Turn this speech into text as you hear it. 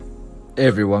Hey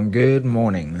everyone, good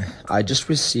morning. I just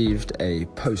received a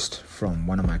post from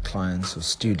one of my clients or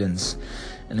students,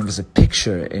 and it was a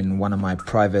picture in one of my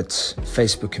private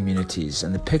Facebook communities,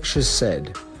 and the picture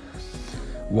said,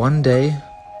 "One day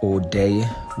or day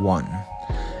one."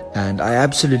 And I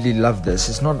absolutely love this.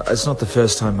 It's not the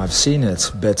first time I've seen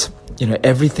it, but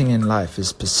everything in life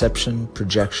is perception,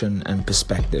 projection, and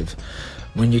perspective.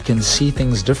 When you can see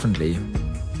things differently,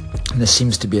 and there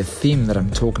seems to be a theme that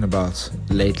I'm talking about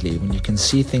lately. When you can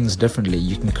see things differently,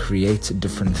 you can create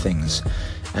different things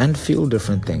and feel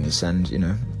different things. And,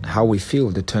 how we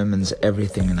feel determines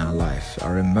everything in our life.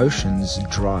 Our emotions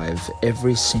drive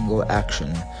every single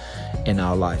action in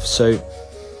our life. So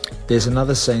there's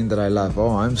another saying that I love.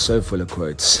 Oh, I'm so full of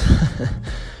quotes.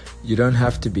 You don't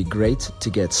have to be great to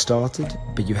get started,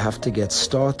 but you have to get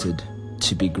started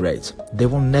to be great. There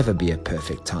will never be a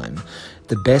perfect time.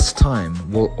 The best time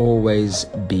will always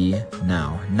be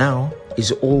now. Now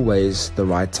is always the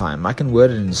right time. I can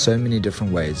word it in so many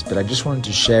different ways, but I just wanted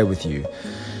to share with you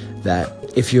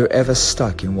that if you're ever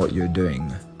stuck in what you're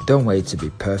doing, don't wait to be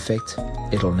perfect.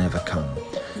 It'll never come.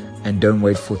 And don't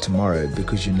wait for tomorrow,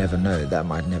 because you never know. That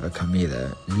might never come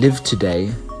either. Live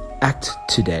today, act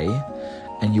today,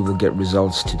 and you will get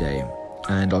results today.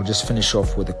 And I'll just finish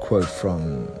off with a quote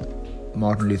from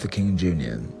Martin Luther King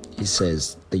Jr. He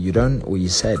says that you don't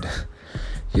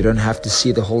have to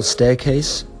see the whole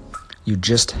staircase. You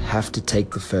just have to take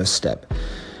the first step.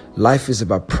 Life is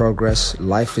about progress.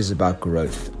 Life is about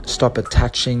growth. Stop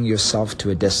attaching yourself to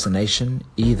a destination,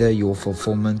 either your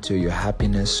fulfillment or your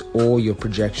happiness or your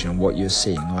projection, what you're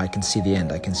seeing. Oh, I can see the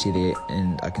end. I can see the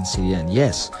end. I can see the end.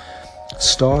 Yes.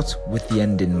 Start with the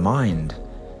end in mind,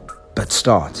 but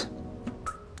start.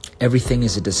 Everything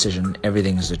is a decision.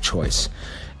 Everything is a choice.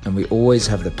 And we always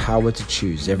have the power to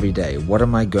choose every day. What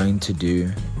am I going to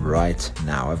do right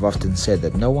now? I've often said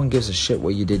that no one gives a shit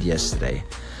what you did yesterday.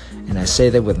 And I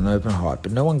say that with an open heart,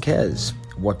 but no one cares.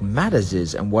 What matters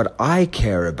is, and what I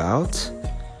care about,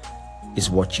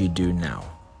 is what you do now.